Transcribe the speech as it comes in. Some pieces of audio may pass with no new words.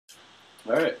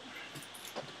Alright.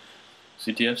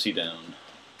 CTF Seatown.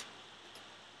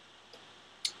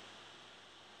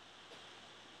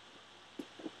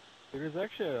 There's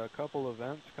actually a couple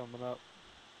events coming up.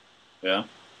 Yeah?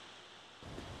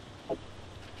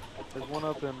 There's one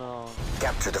up in,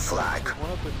 Capture the flag. There's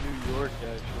one up in New York,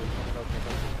 actually, coming up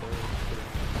November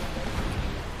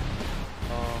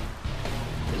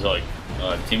 3rd. Is it like a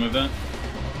team event?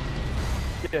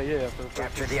 Yeah, for the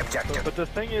Capture the objective. But the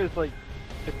thing is, like,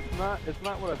 it's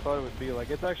not what I thought it would be. Like,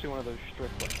 it's actually one of those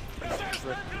strict,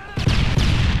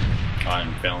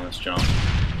 I'm failing this jump.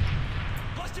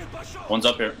 One's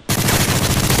up here.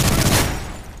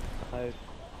 Nice.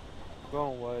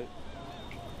 Going white.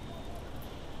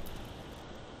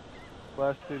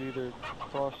 Last dude either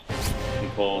crossed. He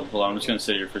pulled. Hold on, I'm just gonna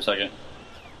sit here for a second.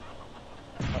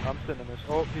 I'm sitting in this.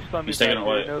 Oh, he's stunned me. He's taking it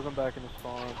away. He knows I'm back in the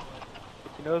spawn.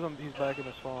 He knows he's back in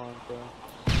the spawn, so.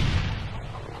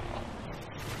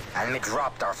 Enemy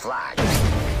dropped our flag.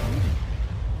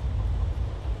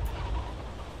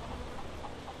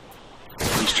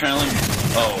 He's trailing.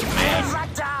 Oh man.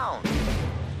 Flag down.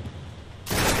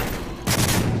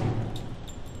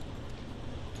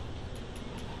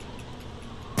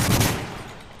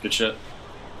 Good shit.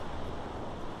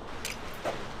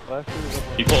 Last dude is up.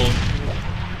 He pulled.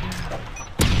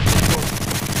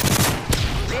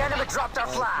 The enemy dropped our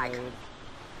flag.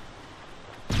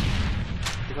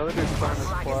 The other dude's throwing his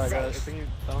flag.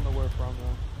 I don't know where from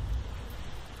though.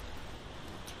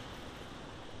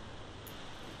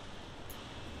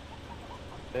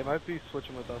 They might be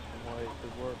switching with us from white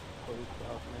because we're close to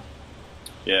Alchemy.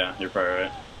 Yeah, you're probably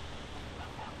right.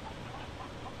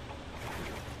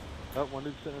 Oh, one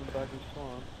dude's sitting in the back of the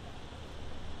spawn.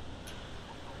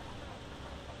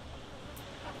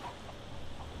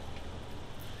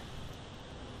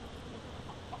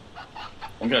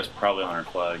 One guy's probably on our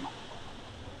flag.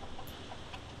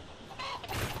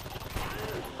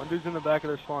 One dude's in the back of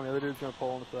their spawn, the other dude's gonna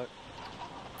pull in a sec.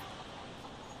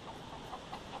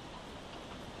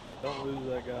 Don't lose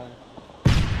that guy.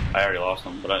 I already lost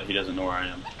him, but he doesn't know where I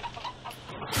am.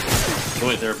 Oh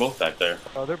wait, they're both back there.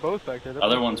 Oh, they're both back there.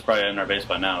 Other one's probably in our base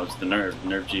by now. It's the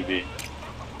DuBBz.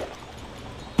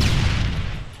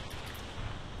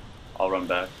 I'll run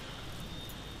back.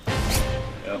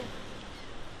 Yep.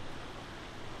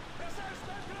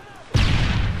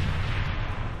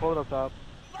 Hold it up top.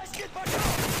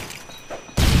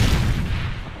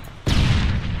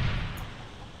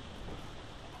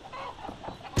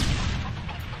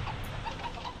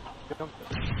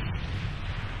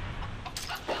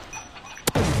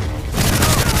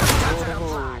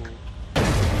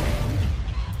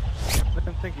 I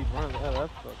didn't think he'd run. Yeah,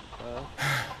 that's fucking fast.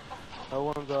 No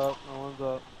one's up. No one's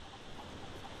up.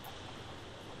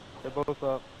 They're both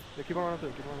up. Yeah, keep on running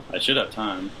through. Keep on running through. I should have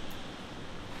time.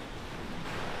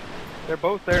 They're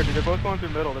both there, dude. They're both going through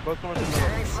middle. They're both going through middle.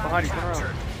 Behind you. Turn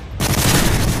around.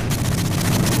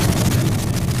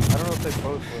 I don't know if they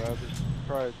both were. I just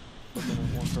tried looking at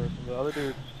one person. The other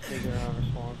dude's sneaking around or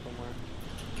spawn somewhere.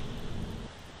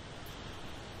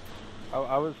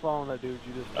 I was following that dude.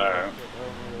 You just. Alright. I don't know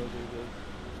where that dude is.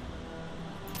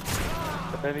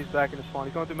 But then he's back in the spawn.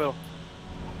 He's going through middle.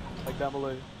 Like down below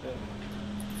you. Yeah.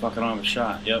 Fucking on a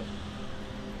shot. Yep.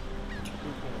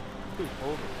 Who's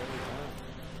over every time?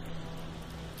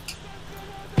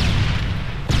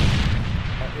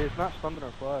 It's not stunned in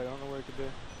our flag. I don't know where it could be.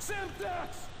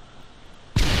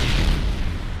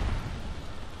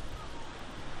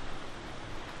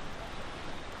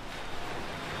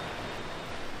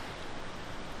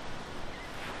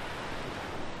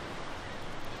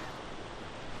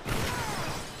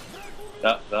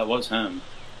 That was him.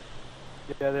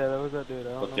 Yeah, that was that dude. I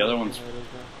don't But know the other what one's team it is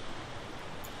now.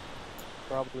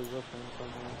 Probably with him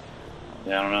somewhere.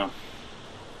 yeah, I don't know.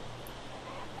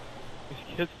 These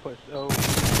kids play so.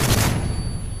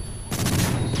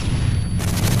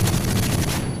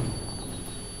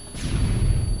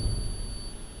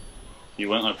 He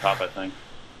went on top, I think.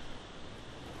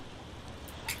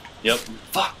 Yep.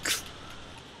 Fuck.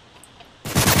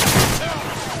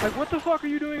 Like, what the fuck are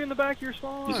you doing in the back of your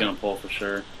spawn? He's gonna pull for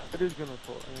sure. It is gonna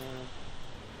pull, yeah.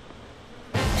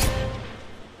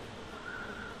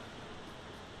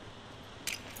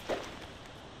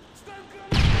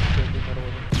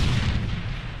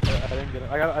 I didn't get him.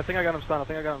 I think I got him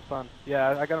stunned. Yeah,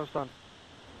 I got him stunned.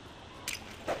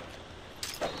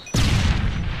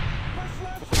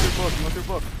 You went through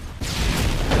book.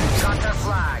 Got their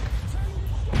flag.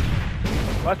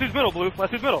 Last dude's middle, Blue. Last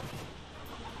dude's middle.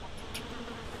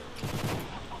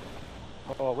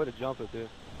 Oh, way to jump it, dude.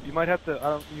 You might have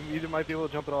to. You either might be able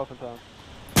to jump it off in time.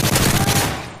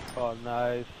 Oh,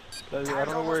 nice. I don't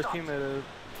know where his teammate is.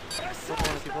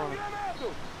 Keep running.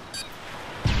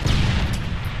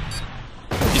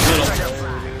 He's middle.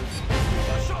 There it is.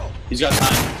 He's got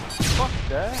time. Fuck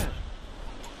that.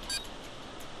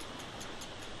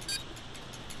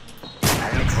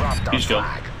 Enemy dropped our Huge kill.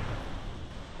 flag.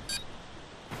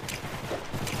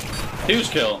 Huge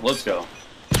kill. Let's go.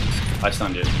 I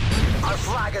stunned you. Our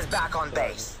flag is back on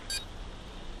base.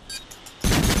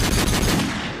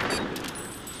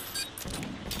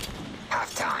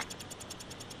 Halftime.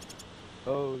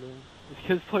 Oh, man. This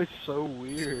kid's play so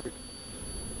weird.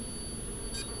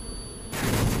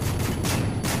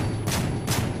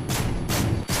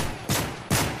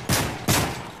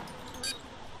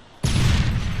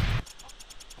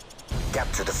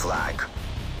 Capture the flag.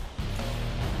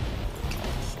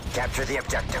 Capture the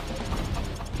objective.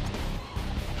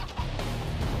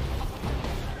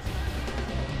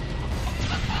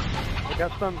 I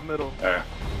got stunned middle. Alright.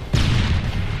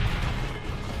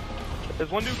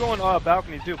 There's one dude going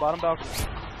balcony too, bottom balcony.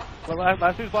 Well,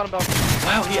 last dude's bottom balcony.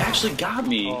 Wow, he actually got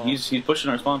me. Oh. He's pushing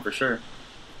our spawn for sure.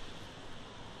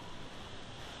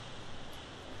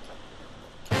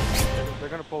 They're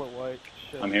gonna pull it white.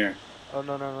 Shit. I'm here. Oh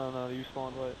no, you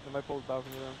spawned white. They might pull the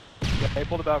balcony then. Yeah, hey,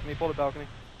 pull the balcony, pull the balcony.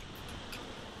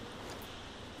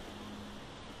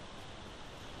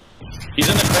 He's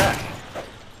in the crack.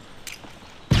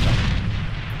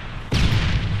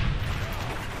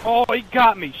 Oh, he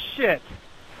got me, shit!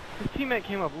 His teammate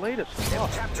came up late as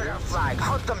fuck. Capture our flag.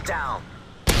 Hunt them down.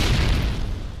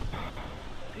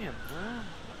 Damn, man.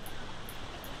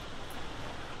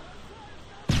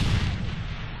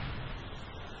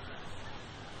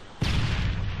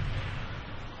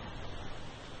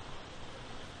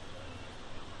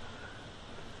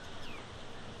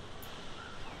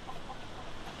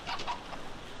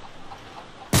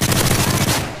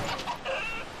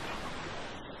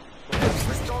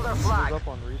 Restore their He's flag. up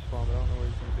on respawn, but I don't know where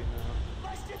he's gonna be now.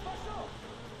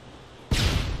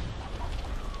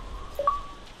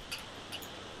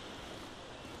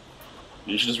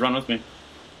 You should just run with me.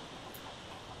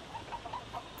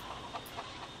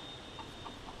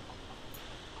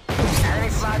 Enemy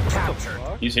flag captured.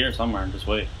 Fuck? He's here somewhere. Just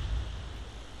wait.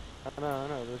 I know,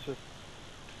 there's just...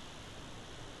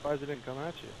 Surprised it didn't come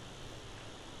at you.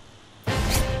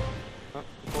 Oh,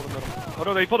 he pulled the middle. Oh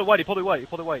no, he pulled it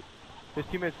white, His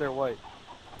teammates there white.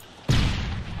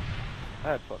 I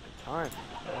had fucking time,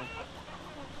 man.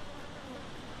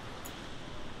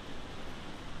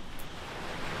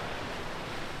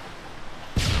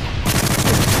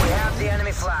 We have the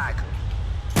enemy flag.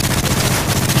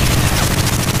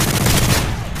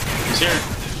 He's here.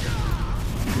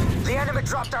 The enemy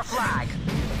dropped our flag.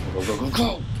 Go, go, go,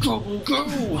 go, go, go, go.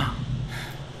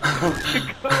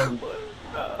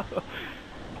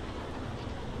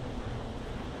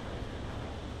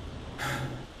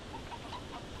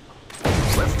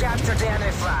 We've captured the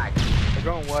enemy flag. They're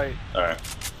going white. Alright.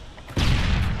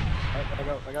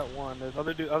 I got one. There's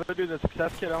other dude, the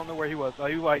success kid. I don't know where he was. Oh,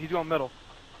 he's going middle.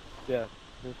 Yeah.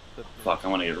 Fuck, I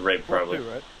want to get raped probably. Two,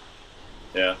 right?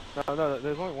 Yeah. No,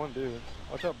 there's only one dude.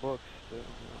 Watch out, books. Dude.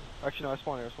 Actually, no, I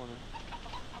spawned here.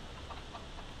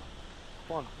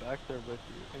 Spawn back there with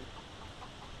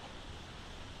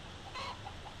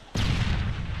you.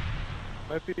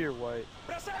 Might be your white.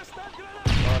 Oh,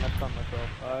 and I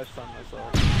stunned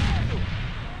myself.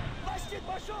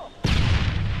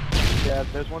 Yeah,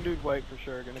 there's one dude white for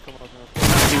sure. Gonna come up now.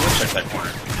 He would check that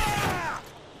corner.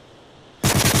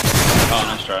 Oh,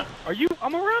 nice try.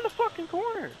 I'm around the fucking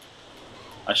corner.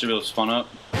 I should be able to spawn up.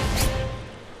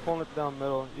 Pulling it down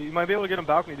middle. You might be able to get him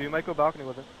balcony, dude. You might go balcony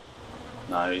with it.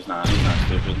 No, he's not. He's not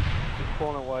stupid. He's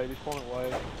pulling it white.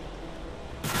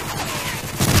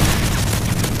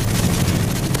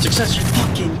 Success, you're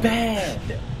fucking bad.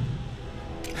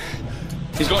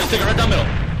 He's going to stick it right down middle.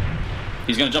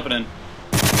 He's gonna jump it in.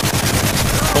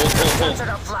 Pull. Captured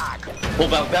our flag. Pull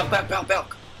back.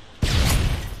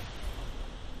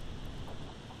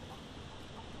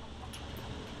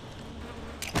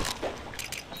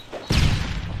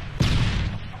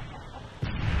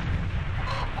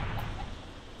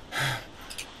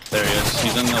 There he is.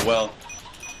 He's in the well.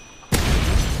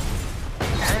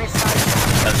 Enemy flag.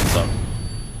 That's what's up.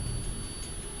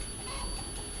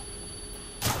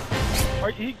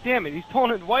 Damn it, he's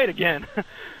pulling it white again.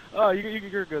 Oh,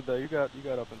 you're good though. You got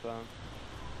up in time.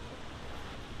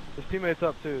 His teammate's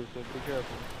up too, so be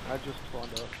careful. I just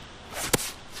spawned up.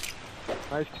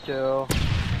 Nice kill.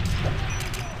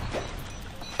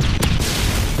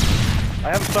 I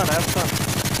have a stun.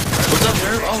 What's up,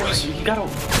 Herb? Oh, you gotta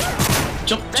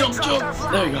jump.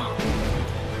 There you go.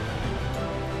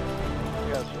 I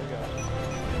got you.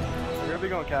 We're gonna be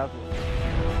going castle.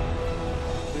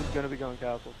 gonna be going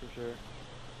castle for sure.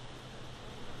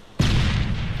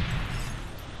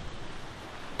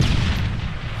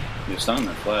 He was stunning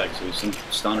their flag, so he's in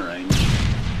stun range.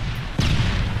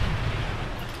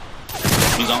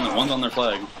 One's on their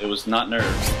flag. It was not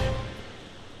nerfed.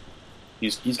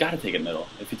 He's got to take it middle.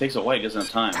 If he takes a white, he doesn't have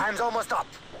time. Time's almost up.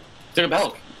 Took a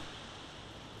Belk.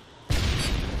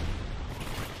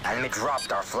 Enemy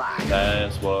dropped our flag.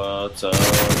 That's what's up.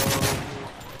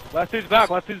 Last dude's back.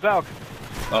 Last dude's back.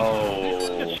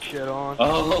 Oh. Get shit on.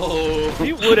 Oh.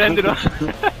 He would end it up.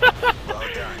 Well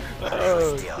done.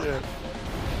 Oh shit.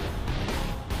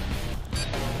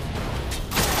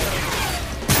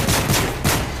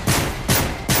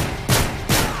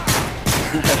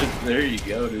 There you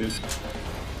go, dude.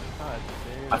 God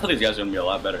damn. I thought these guys were gonna be a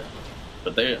lot better,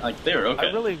 but they were okay.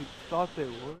 I really thought they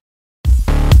would.